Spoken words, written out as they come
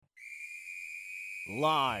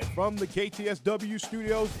Live from the KTSW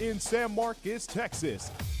studios in San Marcos,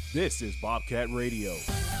 Texas, this is Bobcat Radio.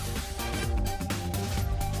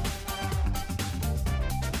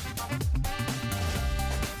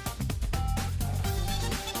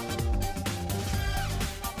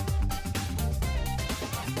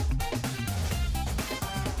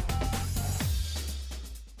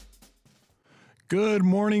 Good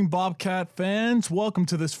morning, Bobcat fans. Welcome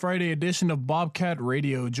to this Friday edition of Bobcat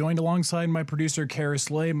Radio. Joined alongside my producer,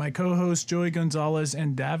 Karys Lay, my co-host, Gonzales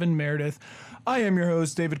and Daven Meredith. I am your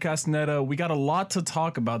host, David Castaneda. We got a lot to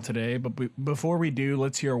talk about today, but before we do,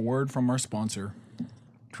 let's hear a word from our sponsor.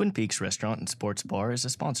 Twin Peaks Restaurant and Sports Bar is a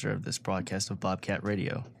sponsor of this broadcast of Bobcat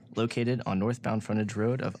Radio. Located on northbound frontage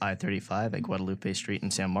road of I-35 at Guadalupe Street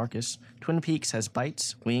in San Marcos, Twin Peaks has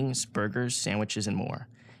bites, wings, burgers, sandwiches, and more.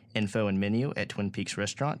 Info and menu at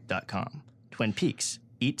twinpeaksrestaurant.com. Twin Peaks,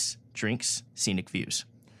 eats, drinks, scenic views.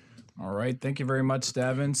 All right, thank you very much,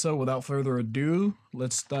 Davin. So without further ado,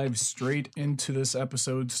 let's dive straight into this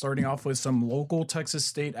episode, starting off with some local Texas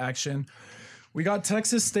State action. We got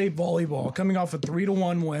Texas State Volleyball coming off a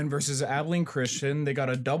 3-1 win versus Abilene Christian. They got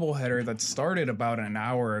a doubleheader that started about an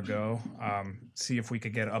hour ago. See if we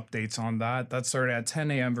could get updates on that. That started at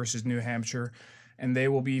 10 a.m. versus New Hampshire. And they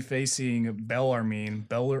will be facing Bellarmine,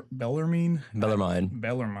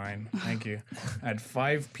 thank you, at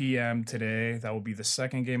 5 p.m. today. That will be the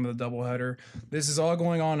second game of the doubleheader. This is all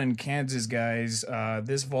going on in Kansas, guys.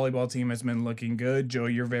 This volleyball team has been looking good. Joe,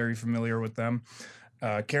 you're very familiar with them.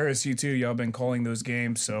 Karys, you too. Y'all been calling those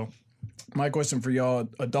games. So my question for y'all,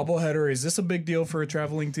 a doubleheader, is this a big deal for a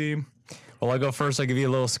traveling team? Well, I'll go first. I'll give you a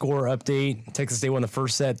little score update. Texas State won the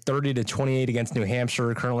first set 30-28 against New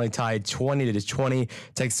Hampshire, currently tied 20-20.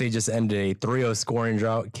 Texas State just ended a 3-0 scoring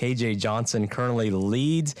drought. KJ Johnson currently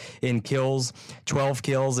leads in kills, 12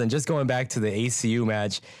 kills. And just going back to the ACU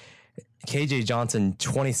match, KJ Johnson,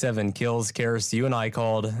 27 kills. Karys, you and I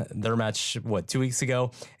called their match, 2 weeks ago?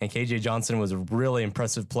 And KJ Johnson was a really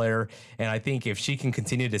impressive player. And I think if she can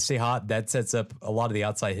continue to stay hot, that sets up a lot of the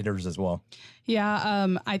outside hitters as well. Yeah,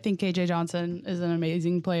 I think KJ Johnson is an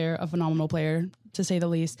amazing player, a phenomenal player, to say the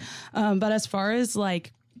least. But as far as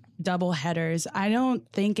double headers, I don't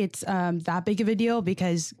think it's that big of a deal,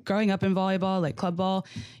 because growing up in volleyball, like club ball,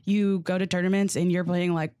 you go to tournaments and you're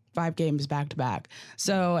playing 5 games back to back.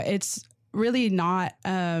 So it's really not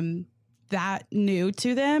that new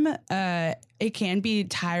to them. It can be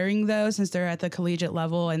tiring though, since they're at the collegiate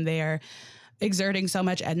level and they are exerting so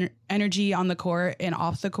much energy on the court and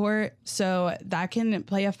off the court. So that can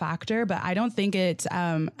play a factor, but I don't think it's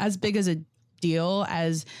as big as a deal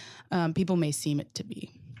as people may seem it to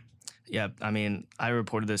be. Yeah, I mean, I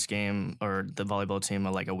reported this game, or the volleyball team,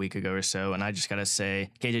 a week ago or so, and I just got to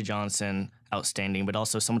say, KJ Johnson, outstanding, but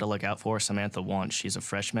also someone to look out for, Samantha Walsh. She's a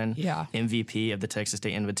freshman, MVP of the Texas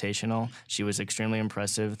State Invitational. She was extremely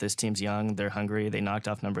impressive. This team's young. They're hungry. They knocked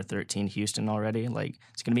off number 13, Houston, already. It's going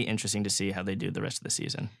to be interesting to see how they do the rest of the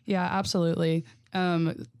season. Yeah, absolutely.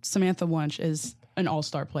 Samantha Walsh is an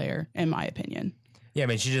all-star player, in my opinion. Yeah, I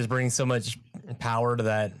mean, she just brings so much power to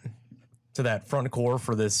that front core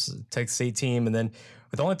for this Texas State team. And then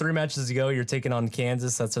with only 3 matches to go, you're taking on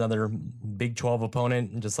Kansas. That's another Big 12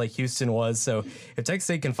 opponent, just like Houston was. So if Texas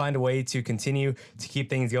State can find a way to continue to keep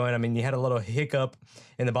things going, I mean, you had a little hiccup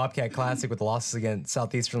in the Bobcat Classic with the losses against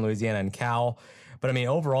Southeastern Louisiana and Cal. But, I mean,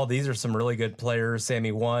 overall, these are some really good players.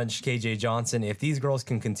 Sammy Wunsch, KJ Johnson. If these girls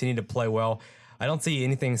can continue to play well, I don't see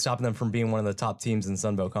anything stopping them from being one of the top teams in the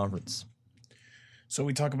Sun Belt Conference. So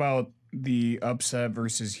we talk about the upset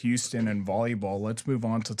versus Houston in volleyball. Let's move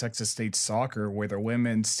on to Texas State soccer, where the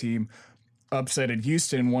women's team upsetted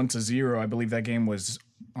Houston 1-0. I believe that game was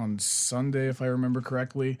on Sunday, if I remember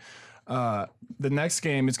correctly. The next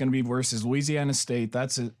game is going to be versus Louisiana State.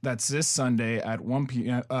 That's this Sunday at 1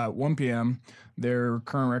 p.m. Their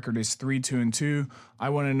current record is 3-2-2. I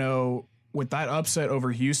want to know, with that upset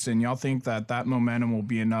over Houston, y'all think that momentum will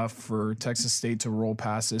be enough for Texas State to roll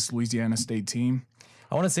past this Louisiana State team?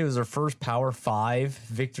 I want to say it was their first Power 5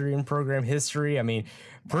 victory in program history. I mean,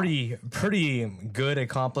 pretty good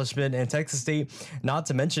accomplishment. And Texas State, not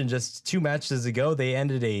to mention, just 2 matches ago, they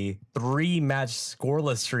ended a 3-match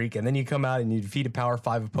scoreless streak, and then you come out and you defeat a Power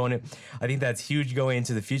 5 opponent. I think that's huge going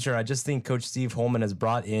into the future. I just think Coach Steve Holman has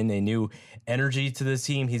brought in a new energy to this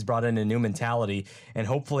team. He's brought in a new mentality, and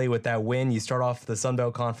hopefully with that win, you start off the Sun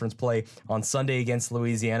Belt Conference play on Sunday against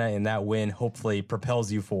Louisiana, and that win hopefully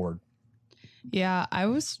propels you forward. Yeah, I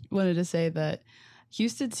wanted to say that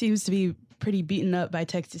Houston seems to be pretty beaten up by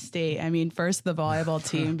Texas State. I mean, first the volleyball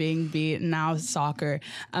team being beat, now soccer.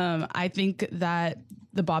 I think that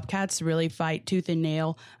the Bobcats really fight tooth and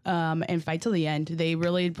nail and fight till the end. They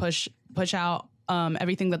really push out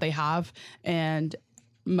everything that they have and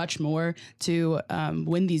much more to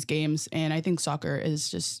win these games. And I think soccer is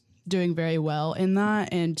just doing very well in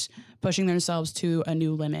that and pushing themselves to a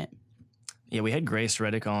new limit. Yeah, we had Grace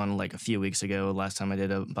Reddick on like a few weeks ago, last time I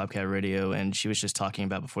did a Bobcat Radio, and she was just talking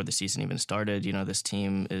about before the season even started, this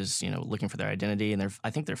team is, looking for their identity, and I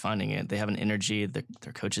think they're finding it. They have an energy, their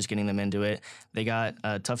coach is getting them into it. They got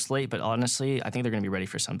a tough slate, but honestly, I think they're going to be ready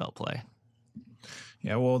for Sun Belt play.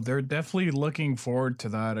 Yeah, well, they're definitely looking forward to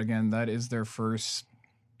that. Again, that is their first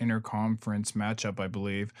interconference matchup, I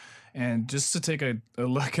believe. And just to take a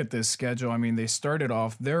look at this schedule, I mean, they started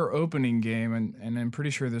off their opening game, and I'm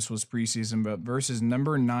pretty sure this was preseason, but versus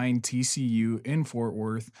number 9 TCU in Fort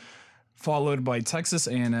Worth, followed by Texas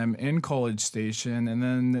A&M in College Station, and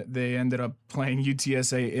then they ended up playing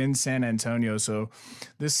UTSA in San Antonio. So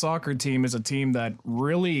this soccer team is a team that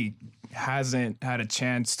really hasn't had a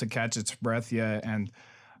chance to catch its breath yet. And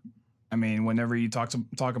I mean, whenever you talk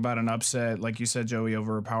about an upset, like you said, Joey,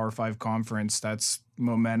 over a Power 5 conference, that's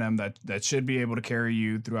momentum that should be able to carry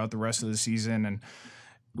you throughout the rest of the season. And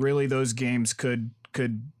really those games could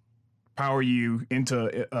power you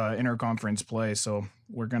into interconference play. So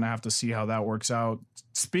we're going to have to see how that works out.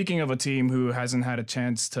 Speaking of a team who hasn't had a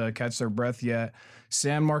chance to catch their breath yet,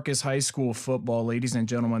 San Marcos High School football, ladies and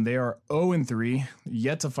gentlemen, they are 0-3,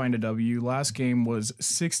 yet to find a W. Last game was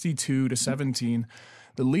 62-17.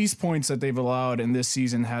 The least points that they've allowed in this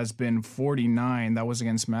season has been 49. That was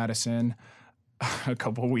against Madison a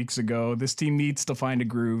couple weeks ago. This team needs to find a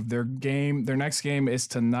groove. Their next game is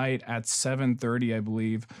tonight at 7:30, I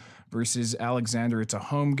believe, versus Alexander. It's a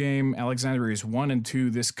home game. Alexander is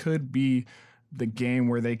 1-2. This could be the game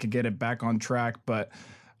where they could get it back on track. But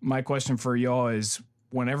my question for y'all is,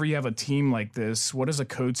 whenever you have a team like this, what does a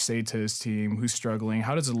coach say to his team who's struggling?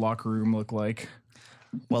 How does the locker room look like?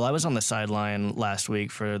 Well, I was on the sideline last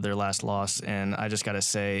week for their last loss, and I just got to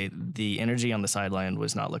say the energy on the sideline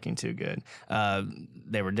was not looking too good.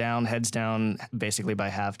 They were down, heads down, basically by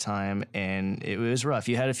halftime, and it was rough.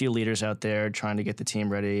 You had a few leaders out there trying to get the team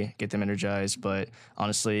ready, get them energized, but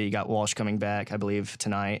honestly, you got Walsh coming back, I believe,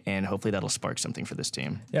 tonight, and hopefully that'll spark something for this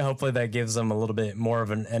team. Yeah, hopefully that gives them a little bit more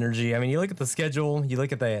of an energy. I mean, you look at the schedule, you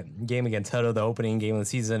look at the game against Hutto, the opening game of the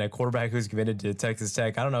season, a quarterback who's committed to Texas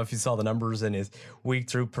Tech. I don't know if you saw the numbers in his week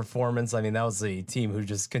through performance. I mean, that was a team who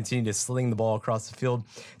just continued to sling the ball across the field.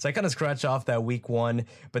 So I kind of scratch off that week one,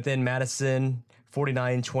 but then Madison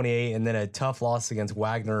 49-28, and then a tough loss against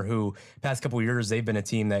Wagner, who past couple of years, they've been a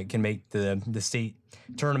team that can make the state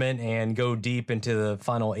tournament and go deep into the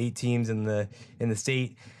final 8 teams in the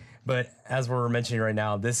state. But as we're mentioning right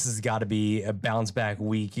now, this has got to be a bounce back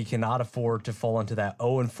week. You cannot afford to fall into that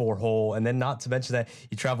 0-4 hole. And then not to mention that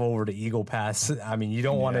you travel over to Eagle Pass. I mean, you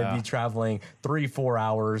don't want to be traveling 3-4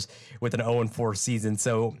 hours with an 0-4 season.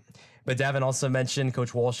 So, but Daven also mentioned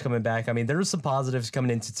Coach Walsh coming back. I mean, there's some positives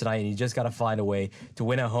coming into tonight, and you just got to find a way to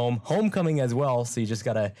win at home. Homecoming as well. So you just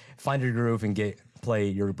got to find your groove and play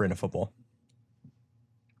your brand of football.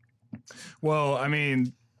 Well, I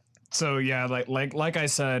mean, so yeah, like I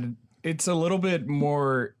said, it's a little bit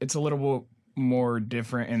more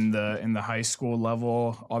different in the high school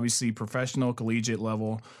level. Obviously, professional, collegiate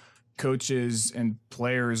level, coaches and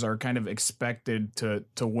players are kind of expected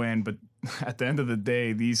to win, but at the end of the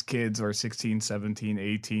day, these kids are 16, 17,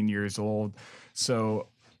 18 years old. So,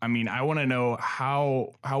 I mean, I want to know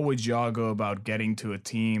how would y'all go about getting to a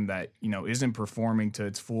team that, isn't performing to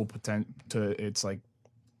its full potential, to its like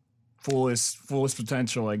fullest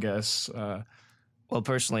potential, I guess. Well,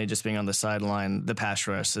 personally, just being on the sideline, the pass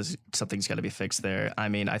rush is something's got to be fixed there. I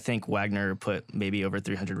mean, I think Wagner put maybe over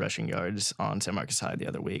 300 rushing yards on San Marcos High the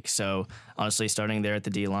other week. So, honestly, starting there at the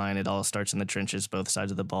D-line, it all starts in the trenches, both sides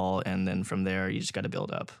of the ball, and then from there, you just got to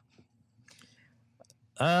build up.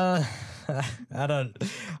 I don't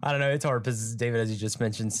know. It's hard because, David, as you just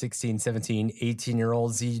mentioned, 16, 17,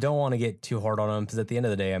 18-year-olds, you don't want to get too hard on them because at the end of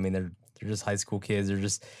the day, I mean, they're just high school kids. They're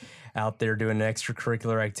just out there doing an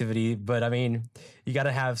extracurricular activity. But I mean, you got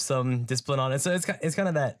to have some discipline on it. So it's kind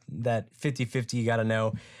of that 50-50. You got to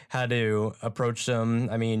know how to approach them.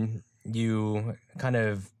 I mean, you kind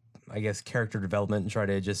of, I guess, character development and try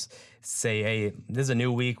to just say, hey, this is a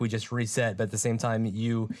new week. We just reset. But at the same time,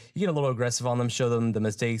 you get a little aggressive on them, show them the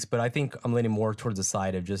mistakes. But I think I'm leaning more towards the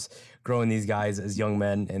side of just growing these guys as young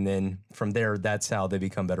men. And then from there, that's how they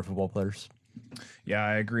become better football players. Yeah,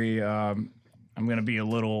 I agree. I'm going to be a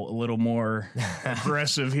little more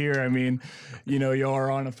aggressive here. I mean, y'all are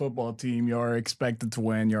on a football team. Y'all are expected to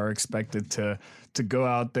win. Y'all are expected to go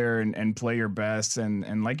out there and play your best.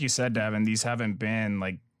 And like you said, Davin, these haven't been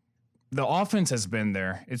like the offense has been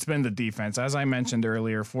there. It's been the defense. As I mentioned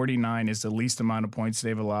earlier, 49 is the least amount of points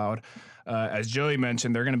they've allowed. As Joey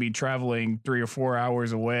mentioned, they're going to be traveling 3 or 4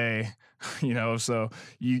 hours away, so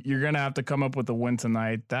you're going to have to come up with a win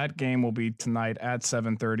tonight. That game will be tonight at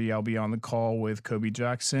 7:30. I'll be on the call with Kobe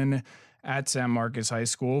Jackson at San Marcos High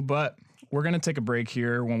School, but we're going to take a break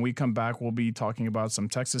here. When we come back, we'll be talking about some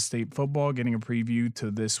Texas State football, getting a preview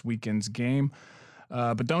to this weekend's game.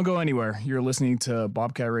 But don't go anywhere. You're listening to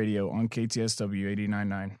Bobcat Radio on KTSW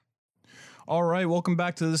 89.9. All right, welcome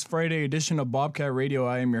back to this Friday edition of Bobcat Radio.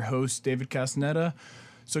 I am your host, David Castaneda.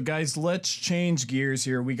 So, guys, let's change gears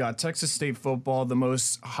here. We got Texas State football, the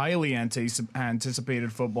most highly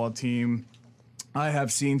anticipated football team I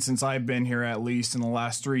have seen since I've been here, at least in the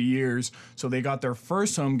last 3 years. So they got their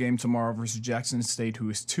first home game tomorrow versus Jackson State, who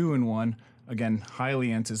is 2-1. Again,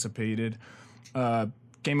 highly anticipated.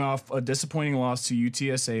 Came off a disappointing loss to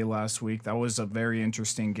UTSA last week. That was a very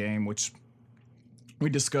interesting game, which we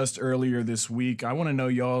discussed earlier this week. I want to know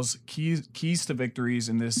y'all's keys to victories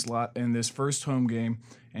in this first home game,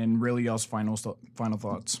 and really y'all's final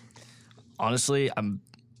thoughts. Honestly,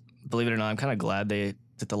 believe it or not, I'm kind of glad they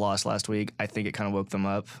did the loss last week. I think it kind of woke them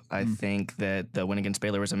up. I think that the win against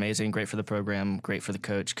Baylor was amazing, great for the program, great for the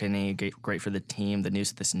coach Kenny, great for the team,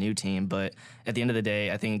 this new team. But at the end of the day,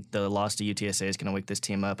 I think the loss to UTSA is going to wake this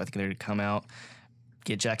team up. I think they're going to come out,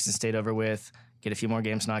 get Jackson State over with, get a few more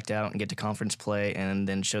games knocked out, and get to conference play, and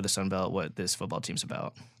then show the Sun Belt what this football team's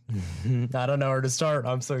about. I don't know where to start.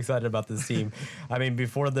 I'm so excited about this team. I mean,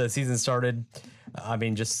 before the season started,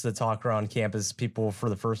 just the talk around campus, people for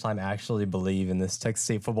the first time actually believe in this Texas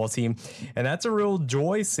State football team. And that's a real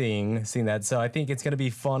joy seeing that. So I think it's going to be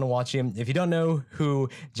fun watching him. If you don't know who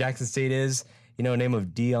Jackson State is, name of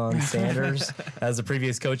Deion Sanders as the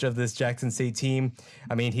previous coach of this Jackson State team.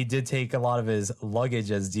 I mean, he did take a lot of his luggage,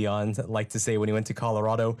 as Deion liked to say, when he went to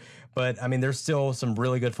Colorado. But, there's still some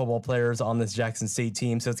really good football players on this Jackson State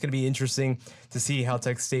team. So it's going to be interesting to see how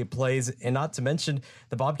Texas State plays. And not to mention,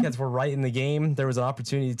 the Bobcats were right in the game. There was an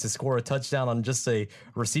opportunity to score a touchdown on just a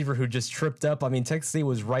receiver who just tripped up. Texas State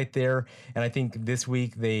was right there. And I think this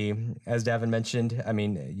week they, as Daven mentioned,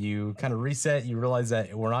 you kind of reset. You realize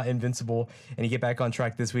that we're not invincible. And you get back on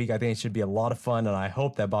track this week. I think it should be a lot of fun. And I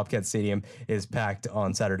hope that Bobcat Stadium is packed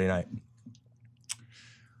on Saturday night.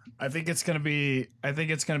 I think it's gonna be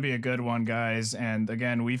a good one, guys. And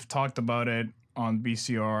again, we've talked about it on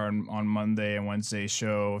BCR on Monday and Wednesday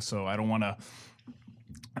show, so I don't want to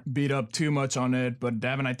beat up too much on it. But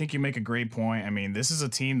Davin, I think you make a great point. This is a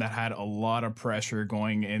team that had a lot of pressure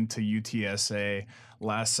going into UTSA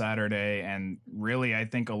last Saturday, and really, I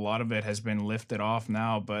think a lot of it has been lifted off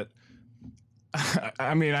now. But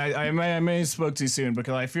I may have spoke too soon,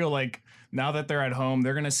 because I feel like now that they're at home,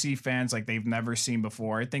 they're going to see fans like they've never seen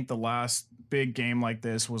before. I think the last big game like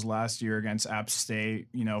this was last year against App State,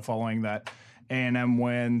 following that A&M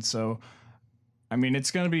win. So,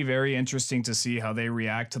 it's going to be very interesting to see how they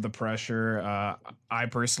react to the pressure. I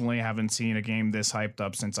personally haven't seen a game this hyped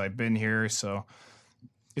up since I've been here. So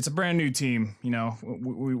it's a brand new team.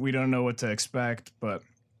 We don't know what to expect, but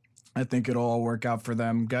I think it'll all work out for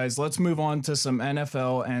them. Guys, let's move on to some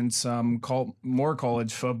NFL and some more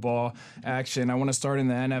college football action. I want to start in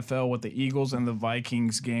the NFL with the Eagles and the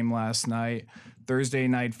Vikings game last night. Thursday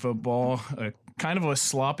night football, kind of a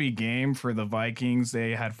sloppy game for the Vikings.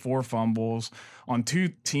 They had 4 fumbles on 2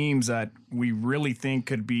 teams that we really think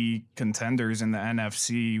could be contenders in the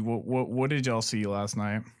NFC. What did y'all see last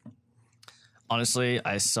night? Honestly,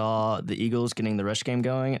 I saw the Eagles getting the rush game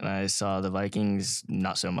going, and I saw the Vikings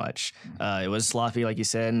not so much. It was sloppy, like you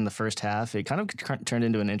said, in the first half. It kind of turned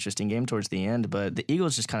into an interesting game towards the end, but the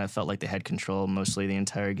Eagles just kind of felt like they had control mostly the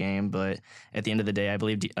entire game. But at the end of the day, I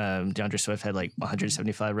believe DeAndre Swift had like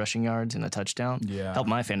 175 rushing yards and a touchdown. Yeah. Helped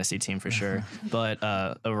my fantasy team for sure. But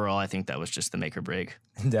overall, I think that was just the make or break.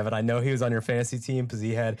 Devin, I know he was on your fantasy team because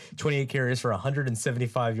he had 28 carries for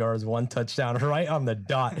 175 yards, 1 touchdown, right on the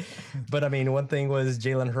dot. But one thing was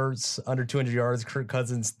Jalen Hurts under 200 yards, Kirk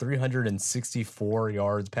Cousins 364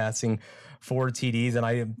 yards passing, 4 TDs. And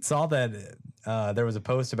I saw that there was a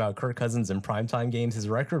post about Kirk Cousins in primetime games. His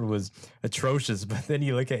record was atrocious, but then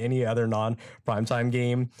you look at any other non-primetime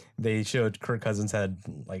game, they showed Kirk Cousins had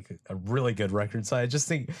like a really good record. So I just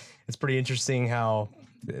think it's pretty interesting how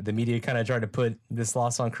the media kind of tried to put this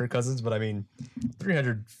loss on Kirk Cousins, but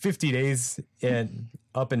 350 days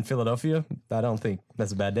up in Philadelphia, I don't think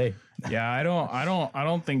that's a bad day. Yeah, I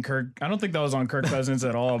don't think that was on Kirk Cousins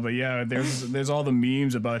at all. But yeah, there's all the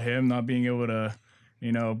memes about him not being able to,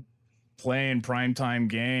 play in primetime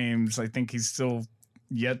games. I think he's still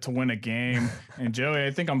yet to win a game. And Joey,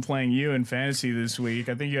 I think I'm playing you in fantasy this week.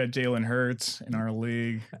 I think you had Jalen Hurts in our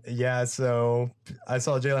league. Yeah, so I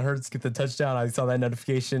saw Jalen Hurts get the touchdown. I saw that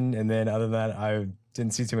notification, and then other than that, I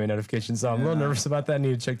didn't see too many notifications. So I'm a little nervous about that. I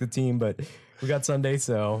need to check the team, but we got Sunday,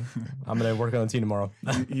 so I'm going to work on the team tomorrow.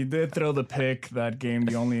 You did throw the pick that game,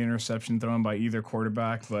 the only interception thrown by either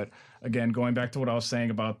quarterback. But again, going back to what I was saying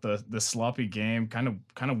about the sloppy game, kind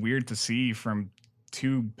of weird to see from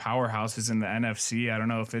two powerhouses in the NFC. I don't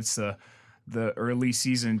know if it's the early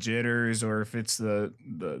season jitters or if it's the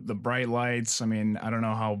bright lights. I mean, I don't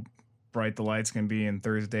know how bright the lights can be in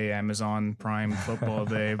Thursday Amazon Prime Football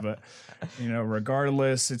Day, but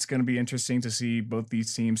regardless, it's going to be interesting to see both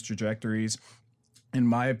these teams' trajectories. In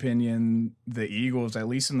my opinion, the Eagles, at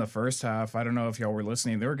least in the first half, I don't know if y'all were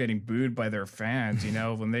listening, they were getting booed by their fans,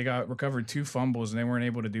 when they recovered 2 fumbles and they weren't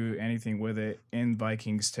able to do anything with it in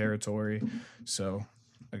Vikings territory. So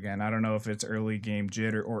again, I don't know if it's early game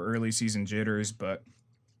jitter or early season jitters, but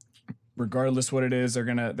regardless what it is, they're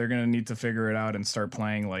gonna need to figure it out and start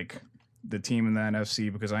playing like the team in the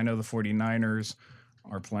NFC, because I know the 49ers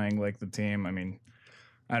are playing like the team. I mean,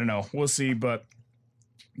 I don't know. We'll see, but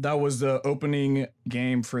that was the opening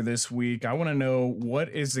game for this week. I want to know, what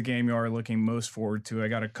is the game you are looking most forward to? I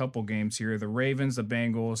got a couple games here. The Ravens, the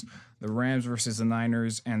Bengals, the Rams versus the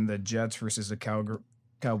Niners, and the Jets versus the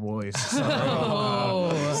Cowboys. So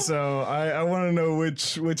I want to know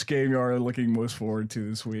which game you are looking most forward to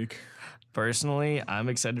this week. Personally, I'm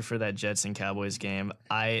excited for that Jets and Cowboys game.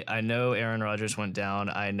 I know Aaron Rodgers went down.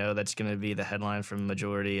 I know that's going to be the headline for the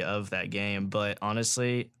majority of that game. But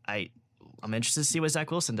honestly, I'm interested to see what Zach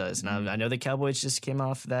Wilson does. And I know the Cowboys just came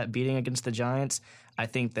off that beating against the Giants. I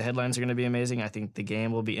think the headlines are going to be amazing. I think the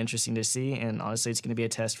game will be interesting to see. And honestly, it's going to be a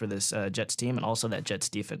test for this Jets team and also that Jets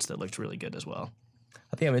defense that looked really good as well.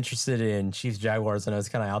 I think I'm interested in Chiefs-Jaguars. I know it's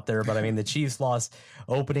kind of out there, but I mean, the Chiefs lost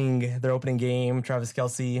their opening game, Travis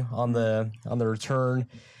Kelce on the return.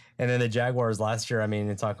 And then the Jaguars last year, I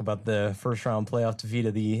mean, talk about the first-round playoff defeat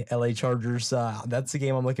of the LA Chargers. That's the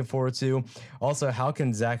game I'm looking forward to. Also, how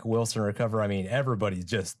can Zach Wilson recover? I mean, everybody's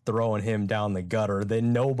just throwing him down the gutter.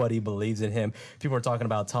 Nobody believes in him. People are talking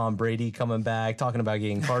about Tom Brady coming back, talking about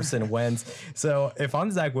getting Carson Wentz. So if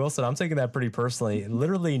I'm Zach Wilson, I'm taking that pretty personally.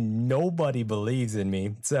 Literally nobody believes in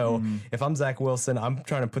me. So if I'm Zach Wilson, I'm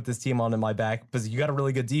trying to put this team on my back because you got a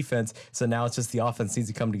really good defense. So now it's just the offense needs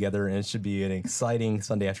to come together, and it should be an exciting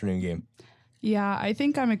Sunday afternoon game. Yeah, I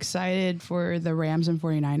think I'm excited for the Rams and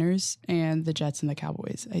 49ers and the Jets and the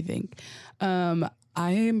Cowboys, I think.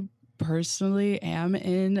 I personally am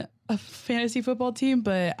in a fantasy football team,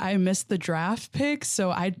 but I missed the draft picks,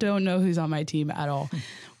 so I don't know who's on my team at all,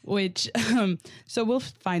 so we'll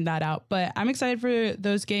find that out. But I'm excited for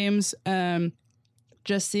those games.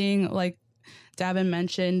 Just seeing, like Daven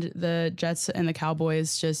mentioned, the Jets and the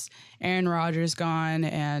Cowboys, just Aaron Rodgers gone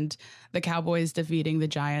and the Cowboys defeating the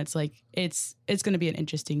Giants. Like it's going to be an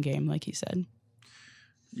interesting game, like he said.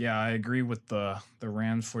 Yeah, I agree with the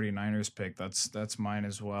Rams 49ers pick. That's mine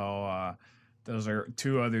as well. Those are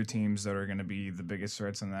two other teams that are going to be the biggest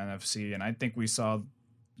threats in the NFC. And I think we saw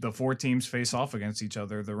the 4 teams face off against each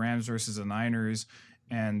other, the Rams versus the Niners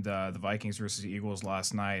and the Vikings versus the Eagles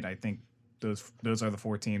last night. I think those are the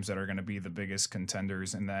 4 teams that are going to be the biggest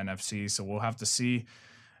contenders in the NFC. So we'll have to see.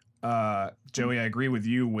 Joey, I agree with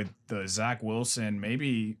you with the Zach Wilson.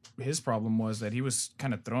 Maybe his problem was that he was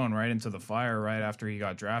kind of thrown right into the fire right after he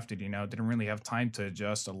got drafted. Didn't really have time to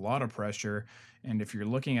adjust, a lot of pressure. And if you're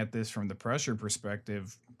looking at this from the pressure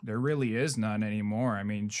perspective, there really is none anymore. I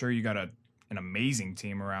mean, sure, you got an amazing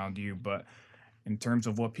team around you, but in terms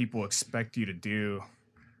of what people expect you to do,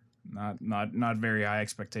 not very high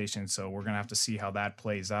expectations. So we're gonna have to see how that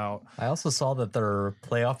plays out. I also saw that their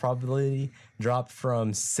playoff probability dropped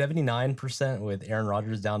from 79% with Aaron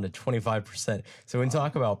Rodgers down to 25%. So when you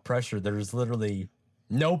talk about pressure, there's literally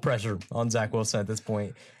no pressure on Zach Wilson at this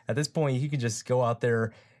point. At this point, he could just go out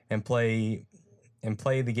there and play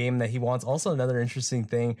the game that he wants. Also, another interesting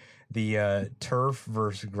thing, the turf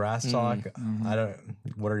versus grass talk.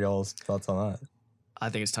 What are y'all's thoughts on that? I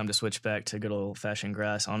think it's time to switch back to good old-fashioned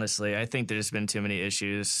grass, honestly. I think there's been too many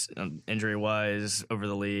issues injury-wise over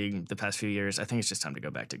the league the past few years. I think it's just time to go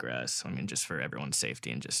back to grass. I mean, just for everyone's safety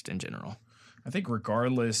and just in general. I think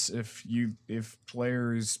regardless if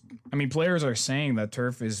players are saying that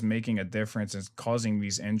turf is making a difference and causing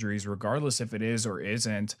these injuries, regardless if it is or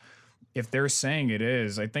isn't. If they're saying it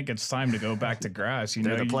is, I think it's time to go back to grass.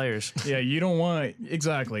 They're the players. Yeah, you don't want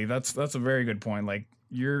exactly. That's a very good point. Like,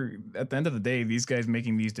 you're at the end of the day, these guys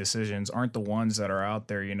making these decisions aren't the ones that are out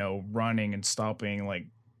there, running and stopping like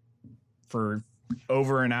for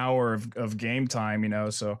over an hour of game time,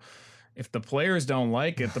 So if the players don't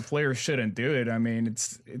like it, the players shouldn't do it. I mean,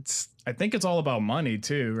 I think it's all about money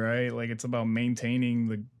too, right? Like it's about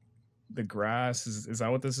maintaining the grass. Is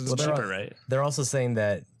that what this is? Well, cheaper, right? They're also saying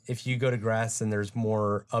that if you go to grass and there's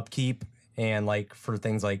more upkeep, and like for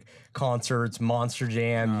things like concerts, Monster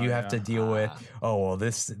Jam, you have to deal with,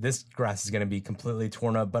 this grass is going to be completely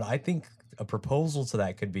torn up. But I think a proposal to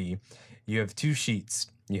that could be, you have 2 sheets.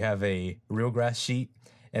 You have a real grass sheet,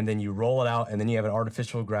 and then you roll it out, and then you have an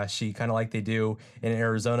artificial grass sheet, kind of like they do in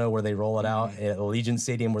Arizona where they roll it out, at Allegiant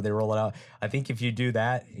Stadium where they roll it out. I think if you do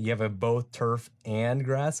that, you have both turf and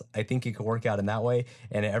grass. I think it could work out in that way,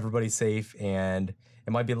 and everybody's safe, and it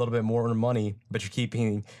might be a little bit more money, but you're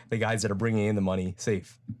keeping the guys that are bringing in the money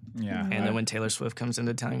safe. Yeah. And then when Taylor Swift comes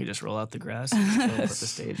into town, you just roll out the grass and just put the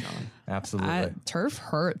stage on. Absolutely. Turf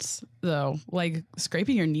hurts though. Like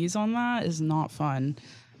scraping your knees on that is not fun.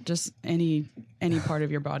 Just any part of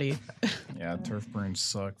your body. Yeah, turf burns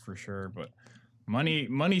suck for sure, but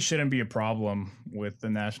money shouldn't be a problem with the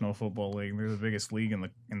National Football League. They're the biggest league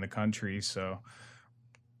in the country, so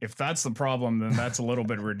if that's the problem, then that's a little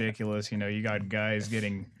bit ridiculous. You know, you got guys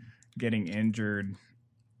getting injured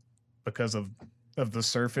because of the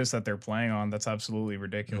surface that they're playing on. That's absolutely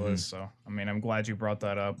ridiculous. So, I mean, I'm glad you brought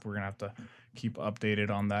that up. We're gonna have to keep updated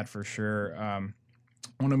on that for sure. I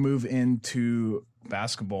want to move into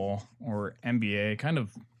basketball or NBA, kind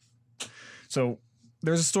of. So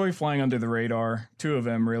there's a story flying under the radar. 2 of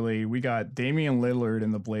them, really. We got Damian Lillard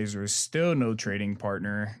and the Blazers, still no trading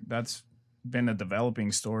partner. That's been a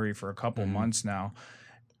developing story for a couple months now.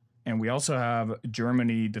 And we also have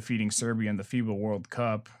Germany defeating Serbia in the FIBA World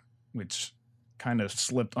Cup, which kind of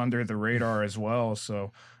slipped under the radar as well.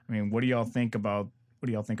 So, I mean, what do y'all think about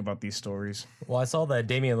these stories? Well, I saw that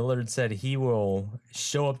Damian Lillard said he will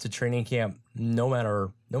show up to training camp no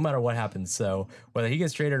matter what happens. So whether he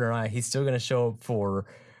gets traded or not, he's still going to show up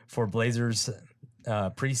for Blazers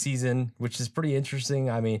preseason, which is pretty interesting.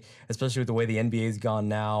 I mean, especially with the way the NBA's gone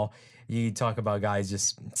now. You talk about guys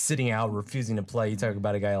just sitting out, refusing to play. You talk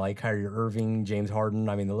about a guy like Kyrie Irving, James Harden.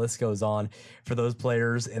 I mean, the list goes on for those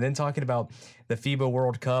players. And then talking about the FIBA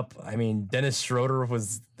World Cup, I mean, Dennis Schroeder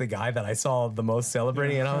was the guy that I saw the most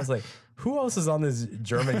celebrating. And I was like, who else is on this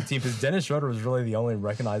Germany team? Because Dennis Schroeder was really the only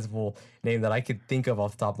recognizable name that I could think of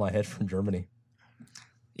off the top of my head from Germany.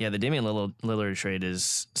 Yeah, the Damian Lillard trade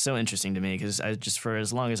is so interesting to me because for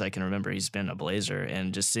as long as I can remember, he's been a Blazer.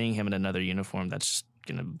 And just seeing him in another uniform, that's just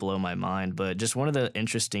going to blow my mind. But just one of the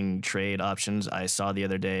interesting trade options I saw the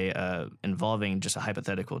other day involving just a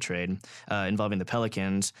hypothetical trade involving the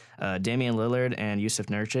Pelicans, Damian Lillard and Yusuf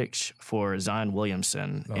Nurkic for Zion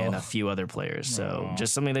Williamson and a few other players. So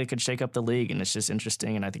just something that could shake up the league, and it's just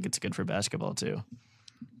interesting, and I think it's good for basketball too.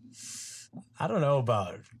 I don't know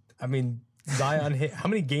about, I mean, Zion, how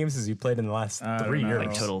many games has he played in the last 3 years?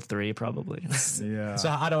 Like total 3 probably. Yeah. So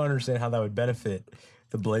I don't understand how that would benefit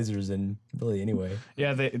the Blazers and really anyway.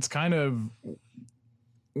 Yeah, it's kind of,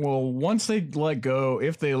 well, once they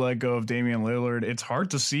if they let go of Damian Lillard, it's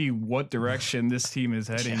hard to see what direction this team is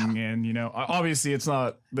heading in. You know, obviously it's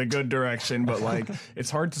not the good direction, but like it's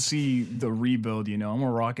hard to see the rebuild. You know, I'm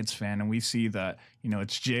a Rockets fan, and we see that, you know,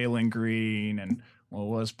 it's Jalen Green and, well, it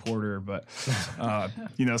was Porter, but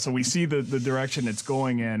you know, so we see the direction it's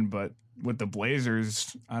going in. But with the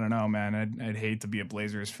Blazers, I don't know, man. I'd hate to be a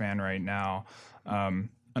Blazers fan right now.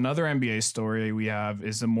 Another NBA story we have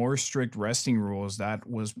is the more strict resting rules that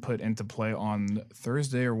was put into play on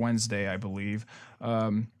Thursday or Wednesday, I believe.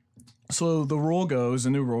 So the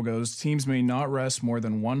new rule goes, teams may not rest more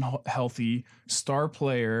than one healthy star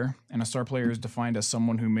player, and a star player is defined as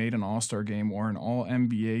someone who made an All-Star game or an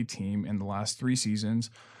All-NBA team in the last 3 seasons.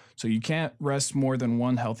 So you can't rest more than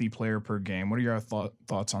one healthy player per game. What are your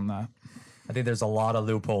thoughts on that? I think there's a lot of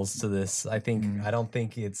loopholes to this. I don't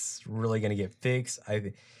think it's really going to get fixed.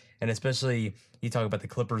 And especially you talk about the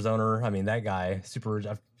Clippers owner. I mean, that guy,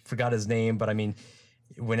 I forgot his name, but I mean,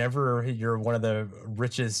 whenever you're one of the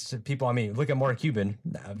richest people, I mean, look at Mark Cuban.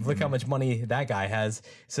 Look how much money that guy has.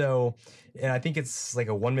 So, and I think it's like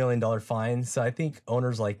a $1 million fine. So I think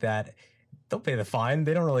owners like that, they'll pay the fine.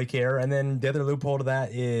 They don't really care. And then the other loophole to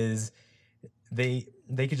that is they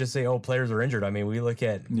could just say, oh, players are injured. I mean, we look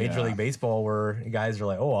at Major League Baseball where guys are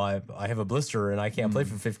like, oh, I have a blister and I can't play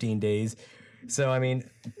for 15 days. So, I mean,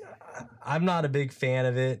 I'm not a big fan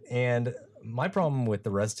of it. And my problem with the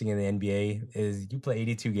resting in the NBA is you play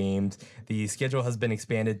 82 games. The schedule has been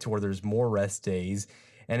expanded to where there's more rest days.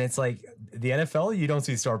 And it's like the NFL, you don't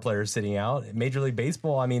see star players sitting out. Major League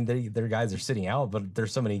Baseball, I mean, their guys are sitting out, but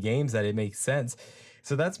there's so many games that it makes sense.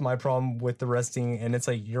 So that's my problem with the resting. And it's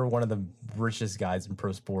like, you're one of the richest guys in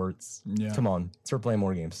pro sports. Yeah. Come on, start playing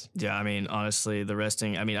more games. Yeah, I mean, honestly, the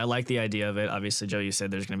resting, I mean, I like the idea of it. Obviously, Joe, you said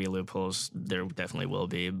there's going to be loopholes. There definitely will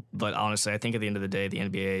be. But honestly, I think at the end of the day, the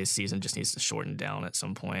NBA season just needs to shorten down at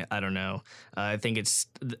some point. I don't know. I think it's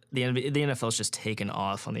the NFL's just taken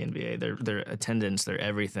off on the NBA. Their attendance, their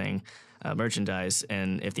everything. Merchandise,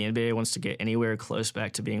 and if the NBA wants to get anywhere close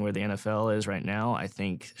back to being where the NFL is right now, I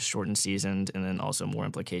think shortened season and then also more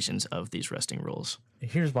implications of these resting rules.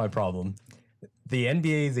 Here's my problem. The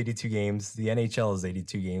NBA is 82 games. The NHL is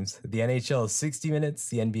 82 games. The NHL is 60 minutes.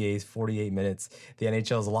 The NBA is 48 minutes. The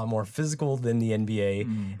NHL is a lot more physical than the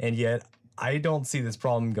NBA, and yet I don't see this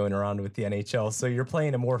problem going around with the NHL. So you're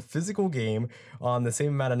playing a more physical game on the same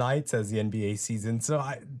amount of nights as the NBA season. So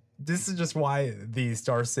this is just why the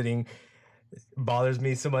star sitting bothers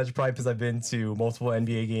me so much, probably because I've been to multiple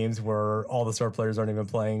NBA games where all the star players aren't even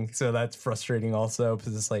playing. So that's frustrating also,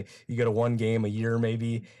 because it's like you go to one game a year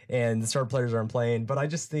maybe and the star players aren't playing. But I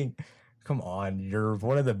just think, come on, you're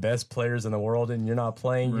one of the best players in the world and you're not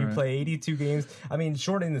playing. Right. You play 82 games. I mean,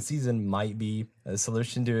 shortening the season might be a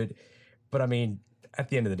solution to it, but I mean, at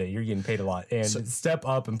the end of the day, you're getting paid a lot, and step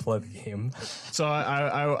up and play the game. So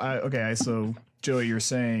okay, so Joey, you're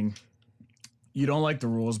saying you don't like the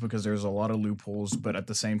rules because there's a lot of loopholes, but at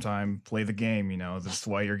the same time, play the game. You know, that's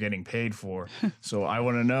why you're getting paid for. So I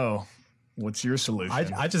want to know, what's your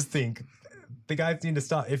solution? I just think the guys need to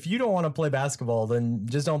stop. If you don't want to play basketball, then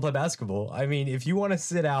just don't play basketball. I mean, if you want to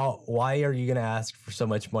sit out, why are you going to ask for so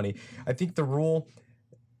much money? I think the rule,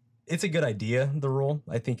 it's a good idea, the rule.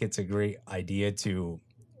 I think it's a great idea to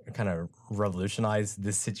kind of revolutionize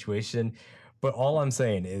this situation. But all I'm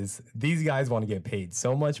saying is these guys want to get paid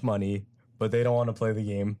so much money, but they don't want to play the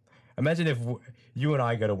game. Imagine if you and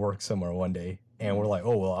I go to work somewhere one day and we're like,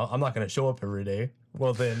 oh, well, I'm not going to show up every day.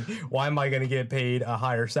 Well, then why am I going to get paid a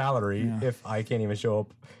higher salary if I can't even show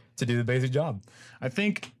up to do the basic job? I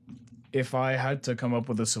think if I had to come up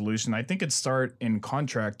with a solution, I think it'd start in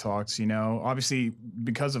contract talks. You know, obviously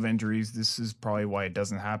because of injuries, this is probably why it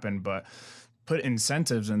doesn't happen, but put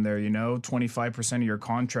incentives in there. You know, 25% of your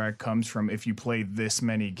contract comes from if you play this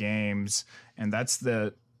many games, and that's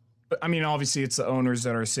I mean, obviously it's the owners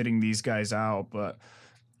that are sitting these guys out, but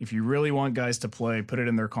if you really want guys to play, put it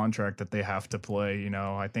in their contract that they have to play. You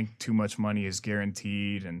know, I think too much money is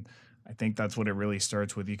guaranteed, and I think that's what it really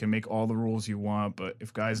starts with. You can make all the rules you want, but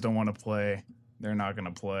if guys don't want to play, they're not going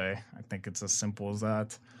to play. I think it's as simple as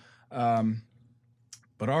that.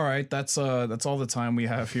 But all right, that's all the time we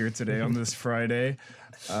have here today on this Friday.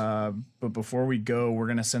 But before we go, we're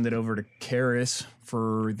going to send it over to Karys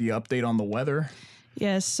for the update on the weather.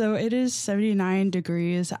 Yes, so it is 79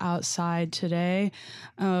 degrees outside today,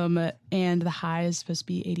 and the high is supposed to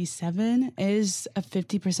be 87. It is a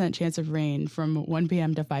 50% chance of rain from 1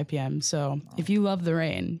 p.m. to 5 p.m. So if you love the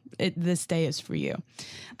rain, this day is for you.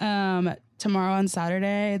 Tomorrow on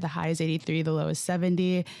Saturday, the high is 83, the low is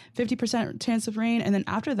 70, 50% chance of rain. And then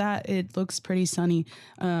after that, it looks pretty sunny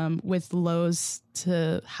with lows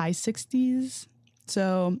to high 60s.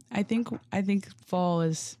 So I think fall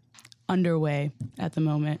is underway at the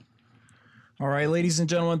moment. All right, ladies and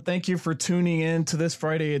gentlemen, thank you for tuning in to this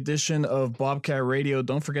Friday edition of Bobcat Radio.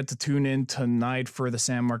 Don't forget to tune in tonight for the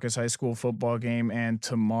San Marcos High School football game and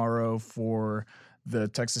tomorrow for the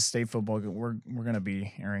Texas State football game. We're going to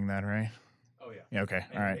be airing that, right? Oh, yeah. Yeah, okay.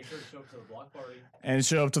 All right. Make sure to show up to the block party. And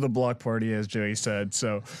show up to the block party, as Joey said.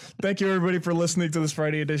 So thank you, everybody, for listening to this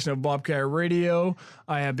Friday edition of Bobcat Radio.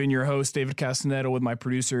 I have been your host, David Castaneda, with my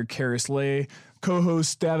producer, Karys Lay,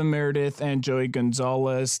 co-host Daven Meredith, and Joey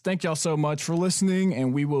Gonzales. Thank y'all so much for listening,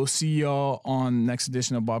 and we will see y'all on next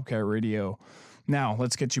edition of Bobcat Radio. Now,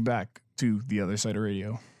 let's get you back to the other side of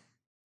radio.